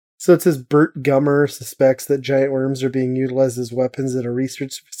So it says Burt Gummer suspects that giant worms are being utilized as weapons at a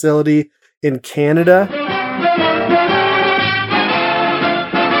research facility in Canada.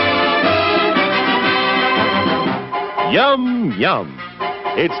 Yum, yum.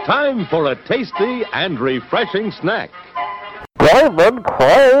 It's time for a tasty and refreshing snack. David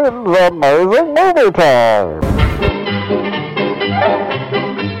Crane's Amazing Movie Time.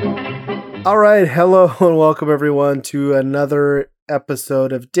 All right, hello and welcome everyone to another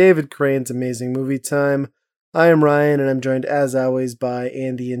episode of David Crane's Amazing Movie Time. I am Ryan and I'm joined as always by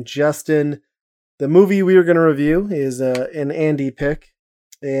Andy and Justin. The movie we are going to review is an Andy pick,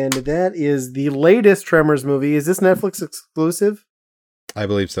 and that is the latest Tremors movie. Is this Netflix exclusive? I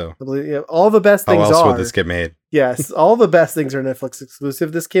believe so. I believe, yeah, all the best things How else are. would this get made? Yes, all the best things are Netflix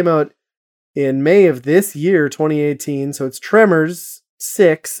exclusive. This came out in May of this year, 2018, so it's Tremors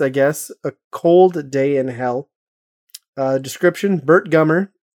 6, I guess, A Cold Day in Hell. Description, Burt Gummer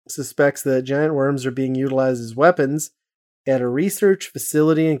suspects that giant worms are being utilized as weapons at a research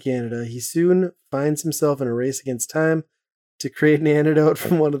facility in Canada. He soon finds himself in a race against time to create an antidote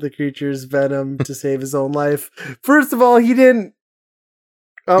from one of the creature's venom to save his own life. First of all, he didn't,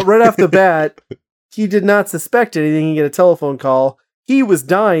 right off the bat, he did not suspect anything. He get a telephone call. He was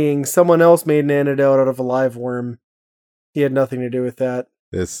dying. Someone else made an antidote out of a live worm. He had nothing to do with that.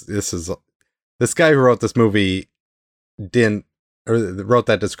 This guy who wrote this movie wrote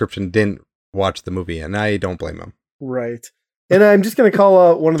that description didn't watch the movie, and I don't blame him. Right. And I'm just going to call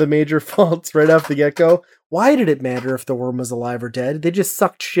out one of the major faults right off the get-go. Why did it matter if the worm was alive or dead? They just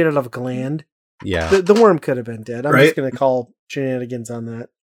sucked shit out of a gland. Yeah. The worm could have been dead. I'm just going to call shenanigans on that.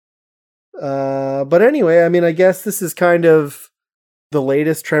 But anyway, I mean, I guess this is kind of the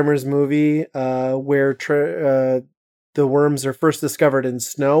latest Tremors movie where the worms are first discovered in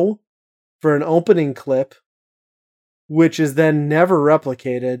snow for an opening clip, which is then never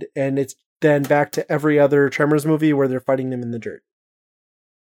replicated, and it's then back to every other Tremors movie where they're fighting them in the dirt.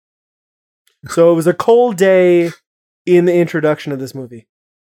 So it was a cold day in the introduction of this movie.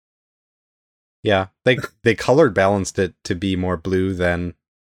 Yeah, they colored balanced it to be more blue than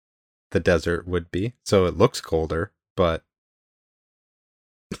the desert would be, so it looks colder, but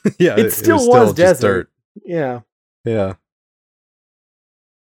yeah, it still was just desert. Dirt. Yeah.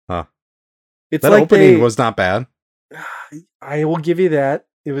 Huh. It's that like opening was not bad. I will give you that.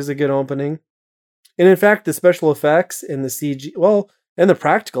 It was a good opening. And in fact, the special effects and the CG, and the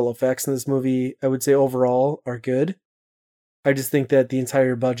practical effects in this movie, I would say overall are good. I just think that the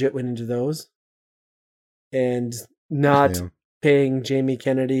entire budget went into those. And not paying Jamie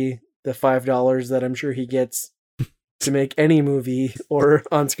Kennedy the $5 that I'm sure he gets to make any movie or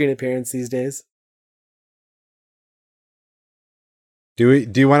on-screen appearance these days. Do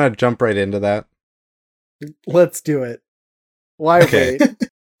you want to jump right into that? Let's do it. Why wait?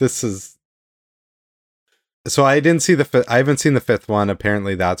 This is... So I didn't see I haven't seen the fifth one.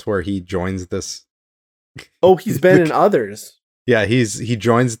 Apparently that's where he joins this. Oh, he's been in others. Yeah, he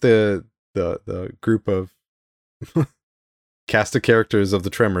joins the group of cast of characters of the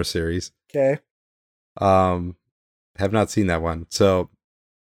Tremor series. Okay. Have not seen that one. So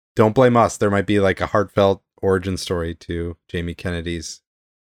don't blame us. There might be like a heartfelt origin story to Jamie Kennedy's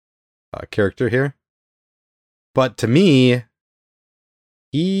character here. But to me,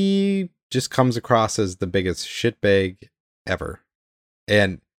 he just comes across as the biggest shitbag ever.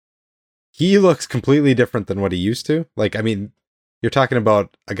 And he looks completely different than what he used to. Like, I mean, you're talking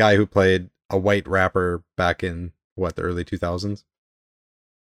about a guy who played a white rapper back in, the early 2000s?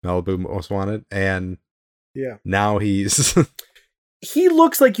 Malibu Most Wanted. And yeah, now he's... He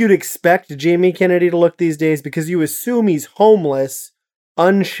looks like you'd expect Jamie Kennedy to look these days because you assume he's homeless,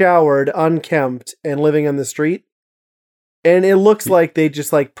 unshowered, unkempt, and living on the street. And it looks like they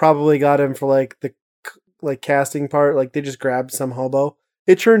just probably got him for the casting part. Like they just grabbed some hobo.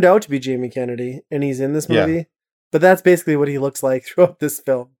 It turned out to be Jamie Kennedy, and he's in this movie. Yeah. But that's basically what he looks like throughout this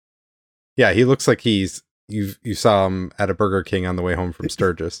film. Yeah, he looks like you saw him at a Burger King on the way home from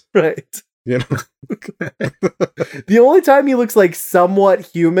Sturgis. Right. You know? The only time he looks like somewhat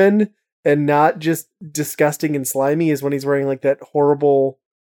human and not just disgusting and slimy is when he's wearing that horrible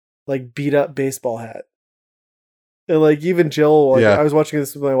beat up baseball hat. And even Jill, I was watching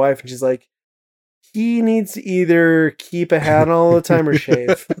this with my wife and she's like, he needs to either keep a hat on all the time or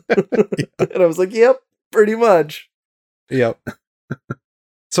shave. And I was like, yep, pretty much. Yep.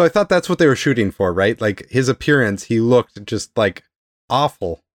 So I thought that's what they were shooting for, right? Like his appearance, he looked just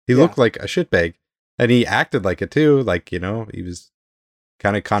awful. He looked like a shitbag, and he acted like it too. He was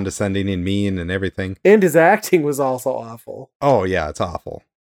kind of condescending and mean and everything. And his acting was also awful. Oh yeah, it's awful.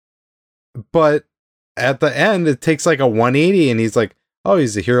 But at the end, it takes a 180, and he's like, oh,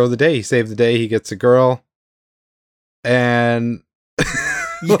 he's the hero of the day. He saved the day. He gets a girl. And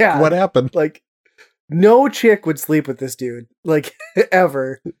Yeah. what happened? Like, no chick would sleep with this dude, like,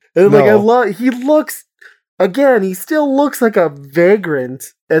 ever. And, like, No. he looks, again, he still looks like a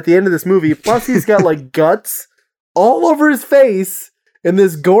vagrant at the end of this movie. Plus, he's got, like, guts all over his face. And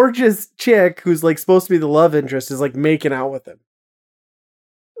this gorgeous chick who's, like, supposed to be the love interest is, like, making out with him.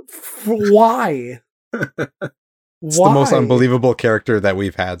 Why? It's the most unbelievable character that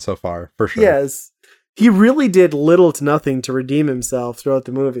we've had so far, for sure. Yes. He really did little to nothing to redeem himself throughout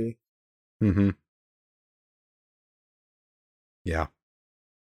the movie. Mm-hmm. Yeah.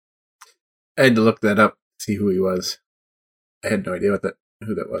 I had to look that up, see who he was. I had no idea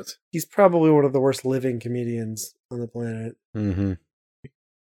who that was. He's probably one of the worst living comedians on the planet. Mm-hmm.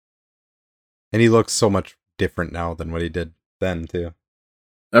 And he looks so much different now than what he did then, too.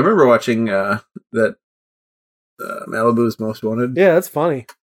 I remember watching that Malibu's Most Wanted. Yeah, that's funny.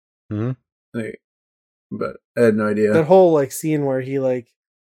 Mm-hmm. But I had no idea. That whole like scene where he like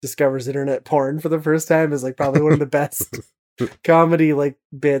discovers internet porn for the first time is like probably one of the best comedy like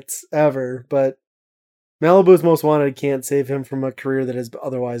bits ever. But Malibu's Most Wanted can't save him from a career that has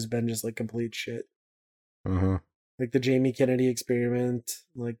otherwise been just like complete shit. Uh-huh. Like the Jamie Kennedy Experiment,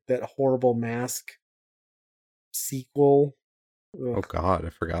 like that horrible Mask sequel. Ugh. Oh God, I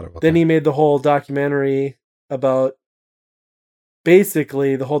forgot about Then that. he made the whole documentary about.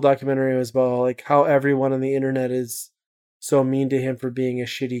 Basically, the whole documentary was about like how everyone on the internet is so mean to him for being a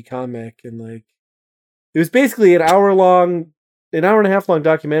shitty comic, and like it was basically an hour and a half long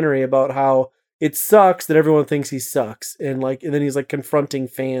documentary about how it sucks that everyone thinks he sucks, and then he's like confronting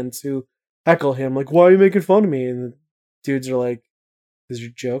fans who heckle him, like, "Why are you making fun of me?" And the dudes are like, "Does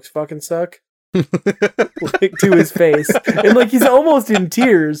your jokes fucking suck?" Like to his face, and like he's almost in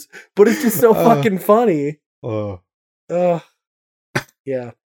tears, but it's just so fucking funny. Oh.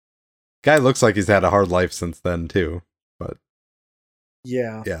 Yeah. Guy looks like he's had a hard life since then, too. But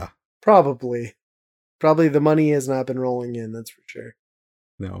Yeah. yeah, Probably the money has not been rolling in, that's for sure.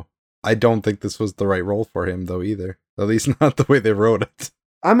 no. I don't think this was the right role for him, though, either. At least not the way they wrote it.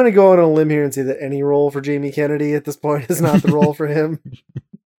 I'm going to go on a limb here and say that any role for Jamie Kennedy at this point is not the role for him.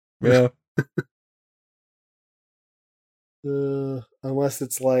 Yeah. Unless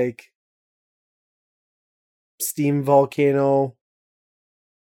it's like Steam Volcano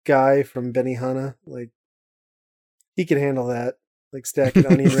guy from Benihana. Like, he can handle that. Like, stack an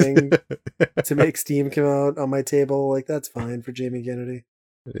onion ring to make steam come out on my table. Like, that's fine for Jamie Kennedy.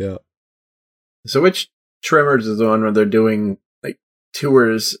 Yeah. So which Tremors is the one where they're doing like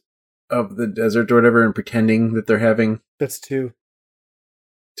tours of the desert or whatever and pretending that they're having That's two.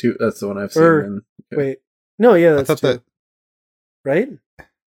 That's the one I've seen. Or- then. Wait. No, yeah, I that's thought two. that Right?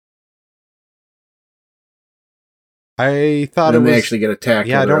 I thought And then it they was actually get attacked.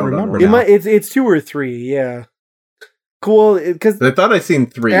 Yeah, I when they're don't out on remember one. It now. might. It's two or three. Yeah. Cool. Because I thought I seen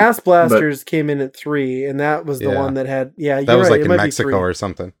 3. Ass Blasters came in at 3, and that was the Yeah. one that had. Yeah, you're that was right. like it in might be Mexico 3. or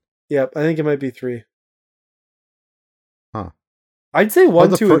something. Yep, I think it might be 3. Huh. I'd say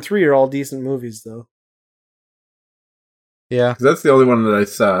 1, the 2, and 3 are all decent movies, though. Yeah. 'Cause that's the only one that I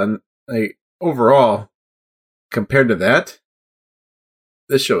saw. And like overall, compared to that,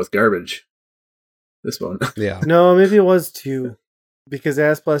 this show is garbage. This one. Yeah. No, maybe it was 2, because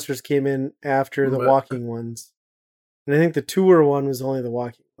Ass Blasters came in after the But- Walking ones, and I think the tour one was only the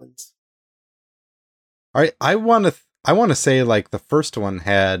Walking ones. I want to say like the first one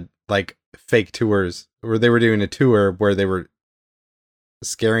had like fake tours where they were doing a tour where they were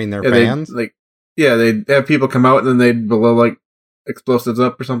scaring their fans. They'd have people come out and then they'd blow like explosives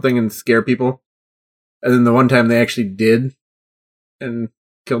up or something and scare people. And then the one time they actually did and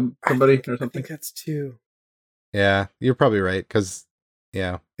killed somebody or I something. think that's 2. Yeah, you're probably right because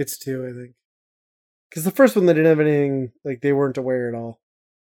yeah, It's 2, I think. Because the first one, they didn't have anything, like, they weren't aware at all.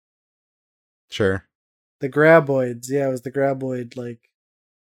 sure. The Graboids, yeah, it was the Graboid, like,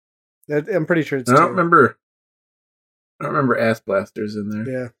 I'm pretty sure it's I 2. don't remember Ass Blasters in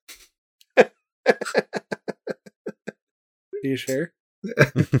there. Yeah. Are you sure?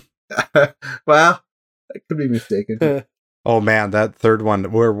 Well, I could be mistaken. Oh man, that third one,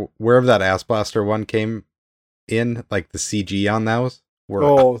 wherever that Ass Blaster one came in, like the CG on those were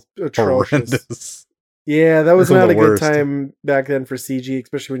Oh, atrocious. horrendous. Yeah, that was Those are not the a good worst. time back then for CG,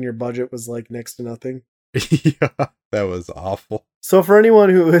 especially when your budget was like next to nothing. Yeah, that was awful. So for anyone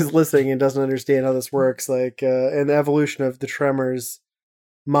who is listening and doesn't understand how this works, like an evolution of the Tremors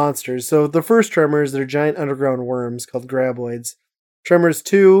monsters. So the first Tremors, they're giant underground worms called Graboids. Tremors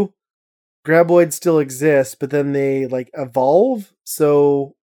 2, Graboids still exist, but then they like evolve.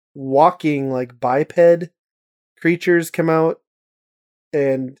 So walking like biped creatures come out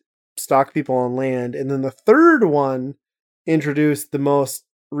and stalk people on land. And then the third one introduced the most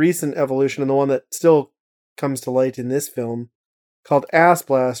recent evolution, and the one that still comes to light in this film, called ass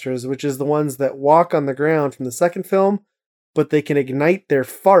blasters, which is the ones that walk on the ground from the second film, but they can ignite their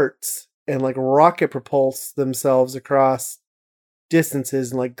farts and like rocket propulse themselves across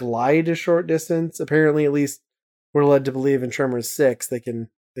distances and like glide a short distance. Apparently, at least we're led to believe in Tremors 6, they can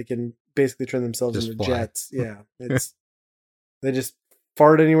basically turn themselves Just into fly. jets. Yeah, it's they just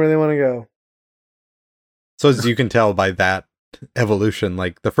fart anywhere they want to go. So as you can tell by that evolution,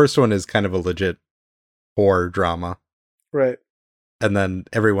 like the first one is kind of a legit horror drama. Right. And then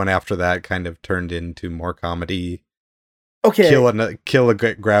everyone after that kind of turned into more comedy. Okay. Kill a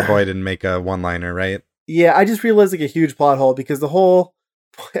graboid and make a one-liner, right? Yeah, I just realized like a huge plot hole because the whole,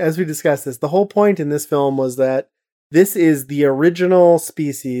 as we discussed this, the whole point in this film was that this is the original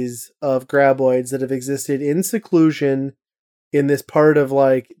species of graboids that have existed in seclusion in this part of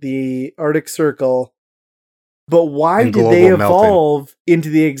like the Arctic Circle. But why And did they global melting. evolve into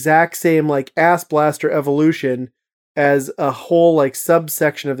the exact same like ass blaster evolution as a whole like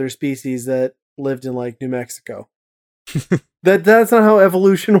subsection of their species that lived in like New Mexico? That's not how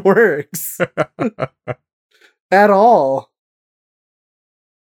evolution works at all.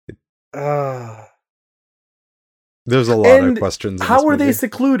 There's a lot And of questions. In how this are they movie.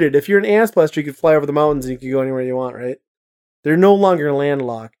 secluded? If you're an ass blaster, you can fly over the mountains and you can go anywhere you want, right? They're no longer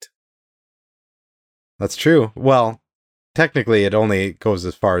landlocked. That's true. Well, technically, it only goes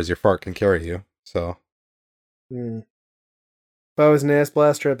as far as your fart can carry you. So If I was an ass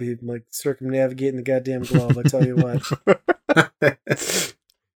blaster, I'd be like circumnavigating the goddamn globe. I tell you what.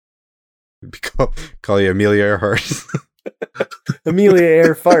 call you Amelia Earhart. Amelia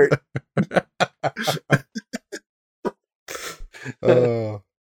Air Fart. Oh.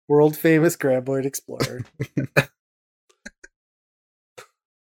 World famous graboid explorer.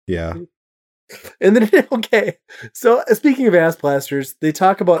 Yeah. And then, okay. So speaking of ass blasters, they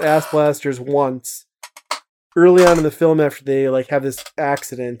talk about ass blasters once early on in the film after they like have this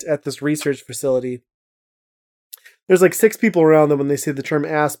accident at this research facility. There's like 6 people around them when they say the term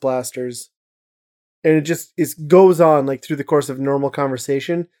ass blasters. And it goes on like through the course of normal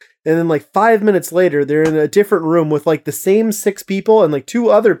conversation. And then like 5 minutes later, they're in a different room with like the same 6 people and like 2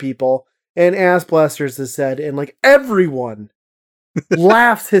 other people, and ass blasters is said, and like everyone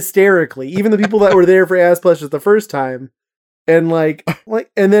laughs hysterically, even the people that were there for ass blasters the first time. And like,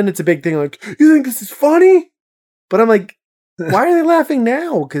 and then it's a big thing like, you think this is funny? But I'm like, why are they laughing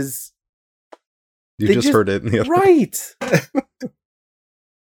now? Because You they just heard it in the other. right.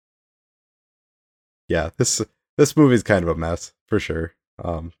 Yeah, this movie's kind of a mess for sure.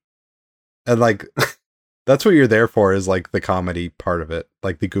 And like that's what you're there for, is like the comedy part of it,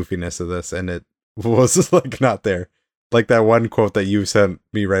 like the goofiness of this, and it was just like not there. Like that one quote that you sent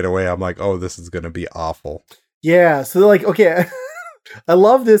me right away, I'm like, oh, this is gonna be awful. Yeah, so like, okay, I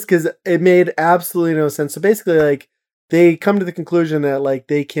love this because it made absolutely no sense. So basically, like, they come to the conclusion that like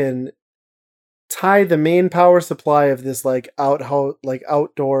they can tie the main power supply of this like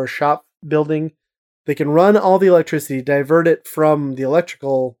outdoor shop building. They can run all the electricity, divert it from the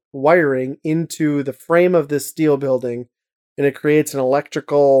electrical wiring into the frame of this steel building, and it creates an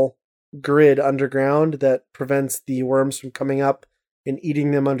electrical grid underground that prevents the worms from coming up and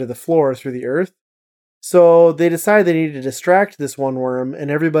eating them under the floor through the earth. So they decide they need to distract this one worm, and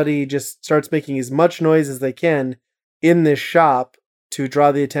everybody just starts making as much noise as they can in this shop to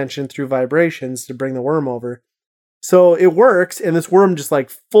draw the attention through vibrations to bring the worm over. So it works, and this worm just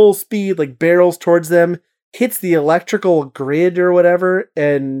like full speed, like barrels towards them, hits the electrical grid or whatever,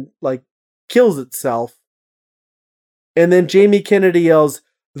 and like kills itself. And then Jamie Kennedy yells,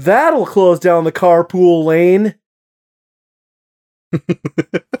 "That'll close down the carpool lane."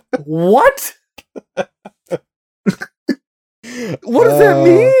 What? What does that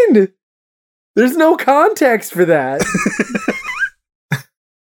mean? There's no context for that.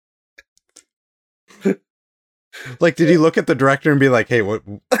 Like, did he look at the director and be like, hey, what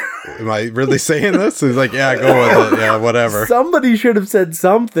am I really saying this? He's like, yeah, go with it. Yeah, whatever. Somebody should have said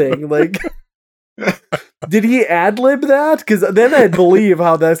something. Like, did he ad-lib that? Because then I'd believe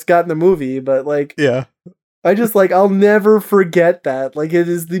how that's got in the movie. But like, Yeah. I just like, I'll never forget that. Like, it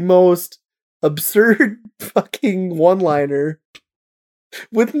is the most absurd fucking one-liner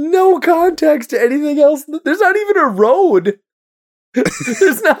with no context to anything else. There's not even a road.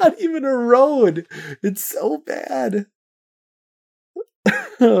 There's not even a road. It's so bad.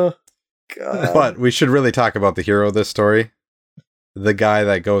 Oh, God. But we should really talk about the hero of this story. The guy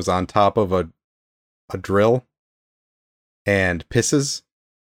that goes on top of a drill and pisses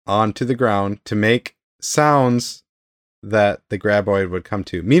onto the ground to make sounds that the graboid would come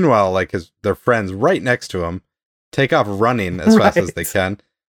to. Meanwhile, like their friends right next to him take off running as fast as they can.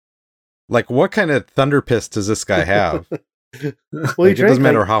 Like, what kind of thunder piss does this guy have? Well, Like, it doesn't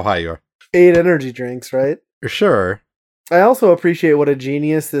matter how high you are. 8 energy drinks, right? Sure. I also appreciate what a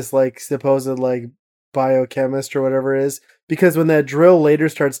genius this like supposed like biochemist or whatever is, because when that drill later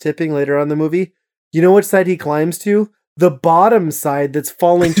starts tipping later on in the movie, you know which side he climbs to? The bottom side that's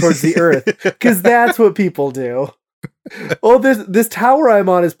falling towards the earth, because that's what people do. Oh, this tower I'm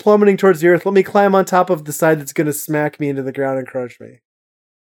on is plummeting towards the earth. Let me climb on top of the side that's going to smack me into the ground and crush me.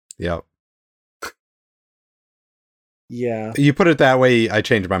 Yep. Yeah. You put it that way, I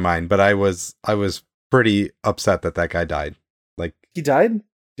changed my mind, but I was pretty upset that guy died. Like, He died?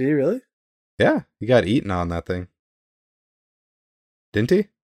 Did he really? yeah, he got eaten on that thing. Didn't he?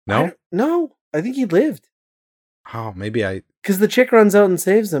 No? No, I think he lived. Oh, maybe I... Because the chick runs out and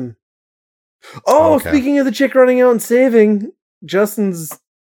saves him. Oh, Okay. Speaking of the chick running out and saving, Justin's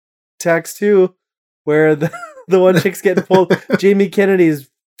text too, where the one chick's getting pulled, Jamie Kennedy's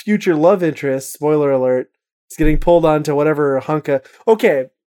future love interest, spoiler alert, is getting pulled onto whatever hunka. Okay,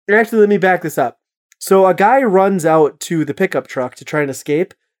 actually, let me back this up. So a guy runs out to the pickup truck to try and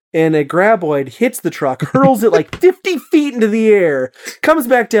escape, and a graboid hits the truck, hurls it like 50 feet into the air, comes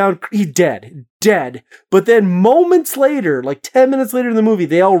back down, he's dead. But then moments later, like 10 minutes later in the movie,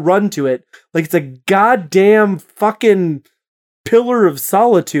 they all run to it like it's a goddamn fucking pillar of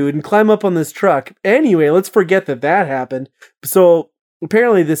solitude and climb up on this truck. Anyway, let's forget that happened. So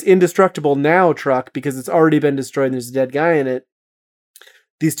apparently this indestructible now truck, because it's already been destroyed and there's a dead guy in it,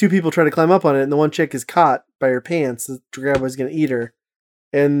 these two people try to climb up on it, and the one chick is caught by her pants. The graboid's going to eat her.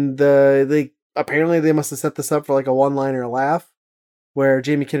 And they must have set this up for like a one-liner laugh, where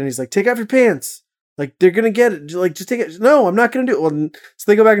Jamie Kennedy's like, "Take off your pants. Like, they're gonna get it. Like, just take it." "No, I'm not gonna do it." Well,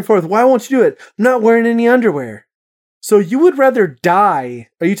 so they go back and forth. "Why won't you do it?" "I'm not wearing any underwear." So you would rather die?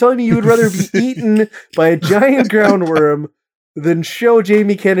 Are you telling me you would rather be eaten by a giant ground worm than show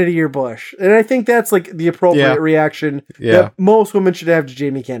Jamie Kennedy your bush? And I think that's like the appropriate reaction that most women should have to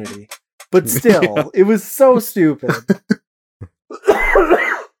Jamie Kennedy. But still, it was so stupid.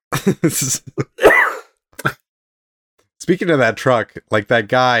 Speaking of that truck, like, that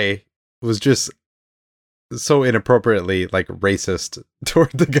guy was just so inappropriately like racist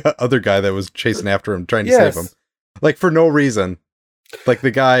toward the other guy that was chasing after him, trying to save him, like, for no reason. Like, the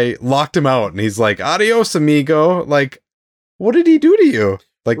guy locked him out, and he's like, "Adios, amigo." Like, what did he do to you?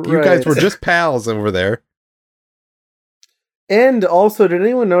 Like, you guys were just pals over there. And also, did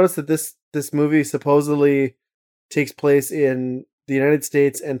anyone notice that this movie supposedly takes place in the United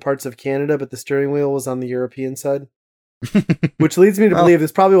States and parts of Canada, but the steering wheel was on the European side? Which leads me to believe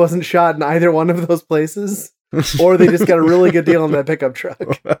this probably wasn't shot in either one of those places, or they just got a really good deal on that pickup truck.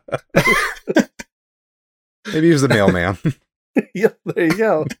 Maybe he was the mailman. Yeah, there you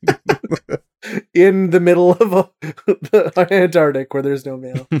go. In the middle of the Antarctic where there's no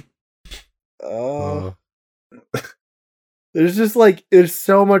mail. There's just like, there's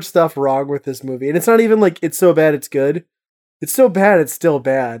so much stuff wrong with this movie. And it's not even like it's so bad it's good. It's so bad it's still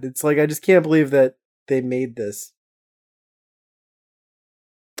bad. It's like, I just can't believe that they made this.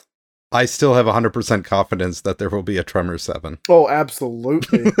 I still have 100% confidence that there will be a Tremors 7. Oh,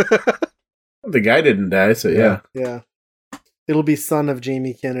 absolutely. The guy didn't die, so yeah. Yeah. It'll be son of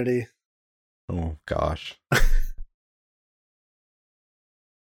Jamie Kennedy. Oh, gosh. Is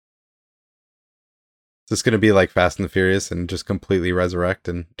this going to be like Fast and the Furious and just completely resurrect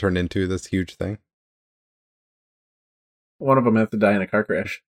and turn into this huge thing? One of them has to die in a car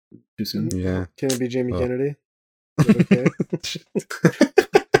crash too soon. Yeah. Can it be Jamie Kennedy? Is it okay?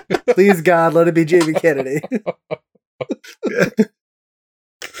 Please, God, let it be Jamie Kennedy.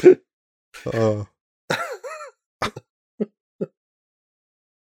 Oh.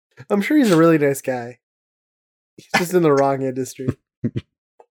 I'm sure he's a really nice guy. He's just in the wrong industry.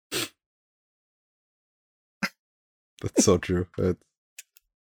 That's so true. I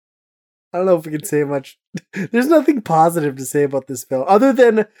don't know if we can say much. There's nothing positive to say about this film, other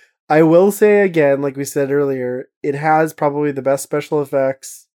than I will say again, like we said earlier, it has probably the best special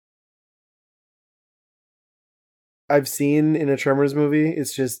effects I've seen in a Tremors movie.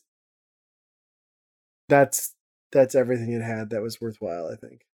 It's just that's everything it had that was worthwhile, I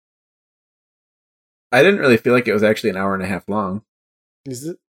think. I didn't really feel like it was actually an hour and a half long. Is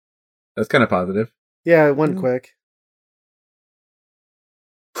it? That's kind of positive. Yeah, it went quick.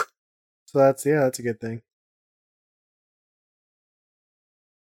 So that's a good thing.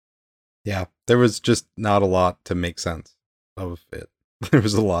 Yeah, there was just not a lot to make sense of it. There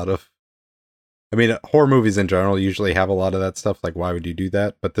was a lot of... I mean, horror movies in general usually have a lot of that stuff, like, why would you do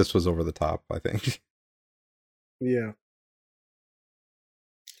that? But this was over the top, I think. Yeah.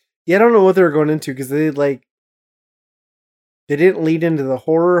 Yeah, I don't know what they were going into because they didn't lean into the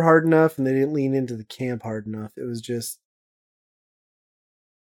horror hard enough and they didn't lean into the camp hard enough. It was just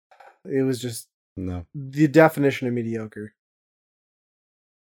No. the definition of mediocre.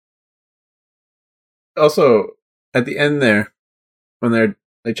 Also, at the end there, when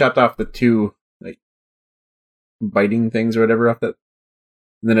they chopped off the two like biting things or whatever off that,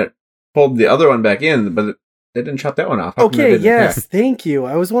 and then it pulled the other one back in, but they didn't chop that one off. How come they Okay, didn't yes, attack? thank you.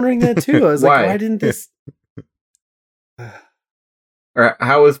 I was wondering that too. I was like, Why? why didn't this? Or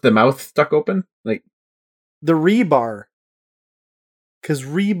how was the mouth stuck open? Like, The rebar. Because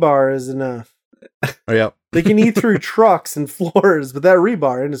rebar is enough. Oh yeah. They can eat through trucks and floors, but that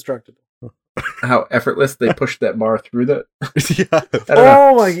rebar, indestructible. how effortless they pushed that bar through the. Yeah. I don't know.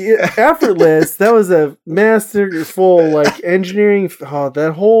 Oh my, effortless. That was a masterful, like, engineering. Oh,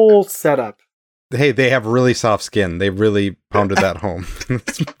 that whole setup. Hey, they have really soft skin. They really pounded that home.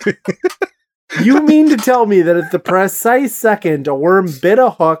 You mean to tell me that at the precise second a worm bit a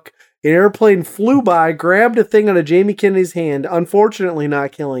hook, an airplane flew by, grabbed a thing out of Jamie Kennedy's hand, unfortunately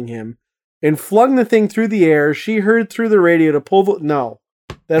not killing him, and flung the thing through the air, she heard through the radio to pull the... No.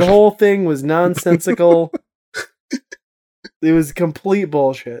 That whole thing was nonsensical. It was complete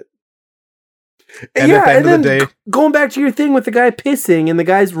bullshit. And at the end of the day, going back to your thing with the guy pissing and the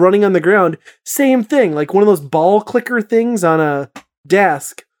guys running on the ground, same thing. Like one of those ball clicker things on a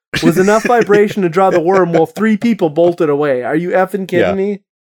desk was enough vibration to draw the worm while 3 people bolted away. Are you effing kidding me?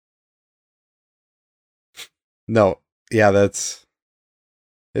 no, yeah, it's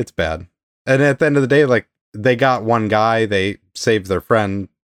bad. And at the end of the day, like they got one guy, they saved their friend,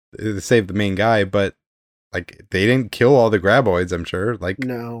 they saved the main guy, but like they didn't kill all the graboids. I'm sure, like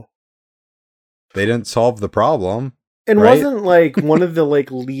No. they didn't solve the problem. And Right? wasn't like one of the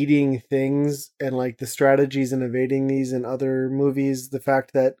like leading things and like the strategies in evading these in other movies the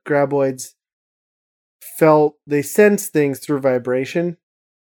fact that graboids they sense things through vibration.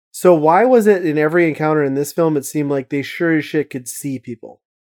 So why was it in every encounter in this film it seemed like they sure as shit could see people?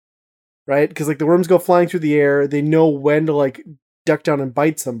 Right? Because like the worms go flying through the air, they know when to like duck down and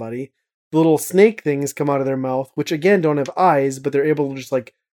bite somebody. The little snake things come out of their mouth, which again don't have eyes, but they're able to just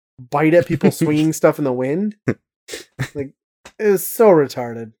like bite at people swinging stuff in the wind. Like, it was so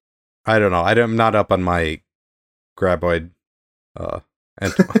retarded. I don't know. I'm not up on my graboid. And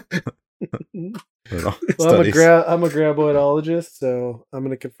I don't know, Well, studies. I'm a graboidologist, so I'm going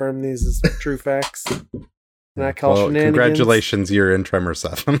to confirm these as true facts. And I call shenanigans. Congratulations, you're in Tremor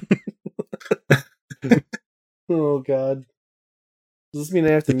 7. Oh, God. Does this mean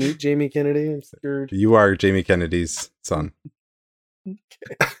I have to meet Jamie Kennedy? I'm scared. You are Jamie Kennedy's son.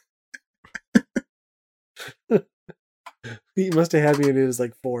 He must have had me when he was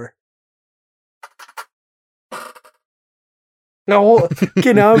like 4.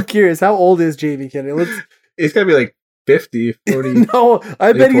 Okay, now I'm curious. How old is Jamie Kennedy? He's gotta be like 50, 40. No,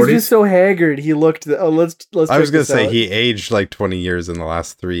 I bet he's 40s? just so haggard. He looked. Let's. I was check going to this say out. he aged like 20 years in the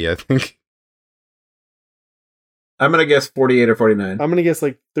last 3, I think. I'm gonna guess 48 or 49. I'm gonna guess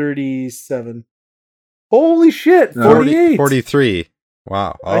like 37. Holy shit! No. 48. 43.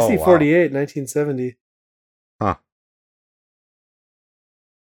 Wow. I see wow. 48, 1970. Huh.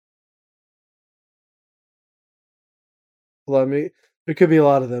 Let me. There could be a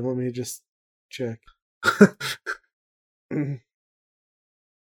lot of them. Let me just check.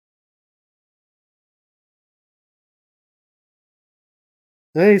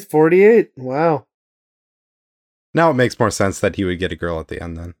 Hey, he's 48. Wow. Now it makes more sense that he would get a girl at the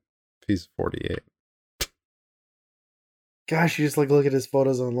end then. If he's 48. Gosh, you just like look at his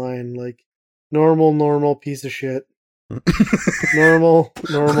photos online. Like normal piece of shit. Normal.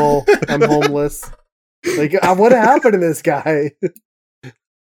 I'm homeless. Like, what happened to this guy?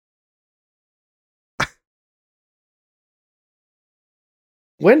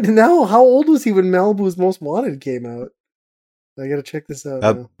 How old was he when Malibu's Most Wanted came out? I gotta check this out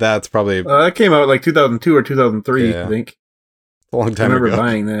now. That's probably That came out like 2002 or 2003, Yeah. I think. a long I time remember ago.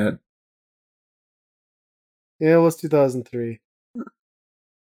 buying that. Yeah, it was 2003.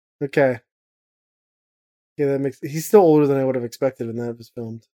 Okay. Yeah, that makes... He's still older than I would have expected when that was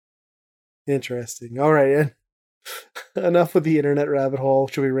filmed. Interesting. All right, enough with the internet rabbit hole.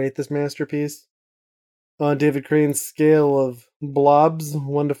 Should we rate this masterpiece? On David Crane's scale of blobs,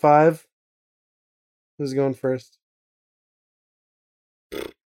 1 to 5? Who's going first?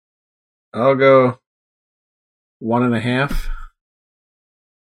 I'll go 1.5.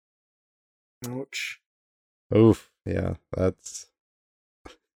 Ouch. Oof. Yeah, that's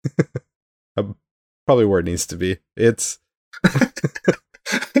probably where it needs to be. It's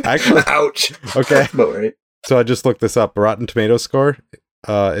actually Ouch. okay. That's about right. So I just looked this up. Rotten Tomatoes score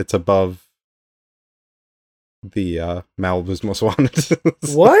it's above the Malibu's Most Wanted.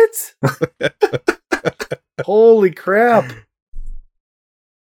 What? Holy crap.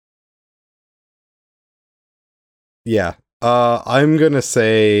 Yeah. I'm gonna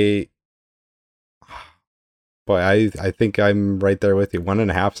say, boy, I think I'm right there with you.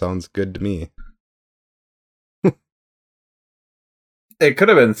 1.5 sounds good to me. It could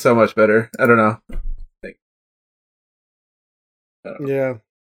have been so much better. I don't know. Yeah.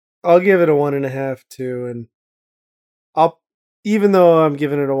 I'll give it a 1.5 too, and even though I'm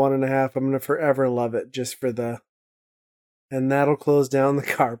giving it a 1.5, I'm gonna forever love it just for and that'll close down the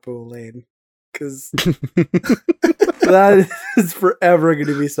carpool lane. Because that is forever going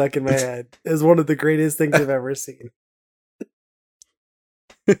to be stuck in my head as one of the greatest things I've ever seen.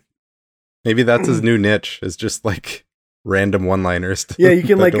 Maybe that's his new niche, is just like random one-liners. Yeah, you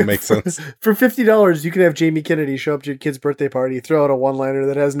can that like don't make sense. For $50, you can have Jamie Kennedy show up to your kid's birthday party, throw out a one-liner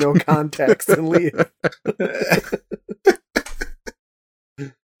that has no context, and leave.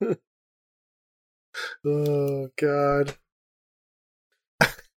 Oh God.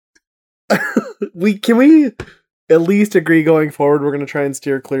 Can we at least agree going forward we're going to try and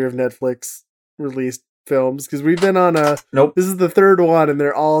steer clear of Netflix released films, because we've been on Nope. This is the third one and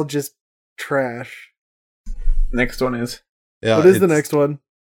they're all just trash. Next one is. Yeah, What is the next one?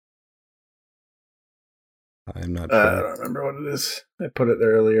 I'm not I sure. don't remember what it is. I put it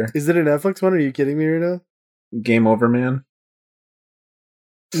there earlier. Is it a Netflix one? Are you kidding me right now? Game Over Man.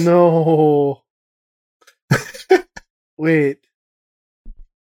 No. Wait.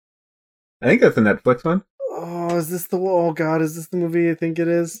 I think that's a Netflix one. Oh, is this oh God, is this the movie I think it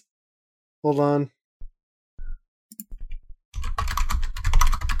is? Hold on.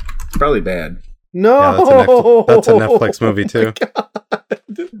 It's probably bad. No. Yeah, that's a Netflix movie too. Oh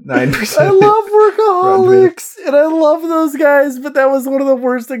my God. 9%. I love Workaholics and I love those guys, but that was one of the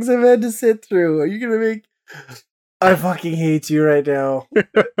worst things I've had to sit through. Are you gonna make? I fucking hate you right now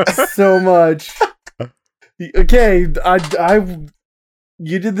so much. Okay,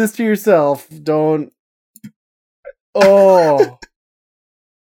 you did this to yourself. Don't. Oh.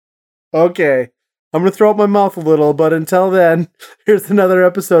 Okay. I'm going to throw up my mouth a little, but until then, here's another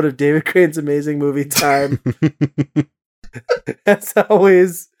episode of David Crane's Amazing Movie Time. As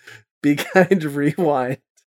always, be kind, rewind.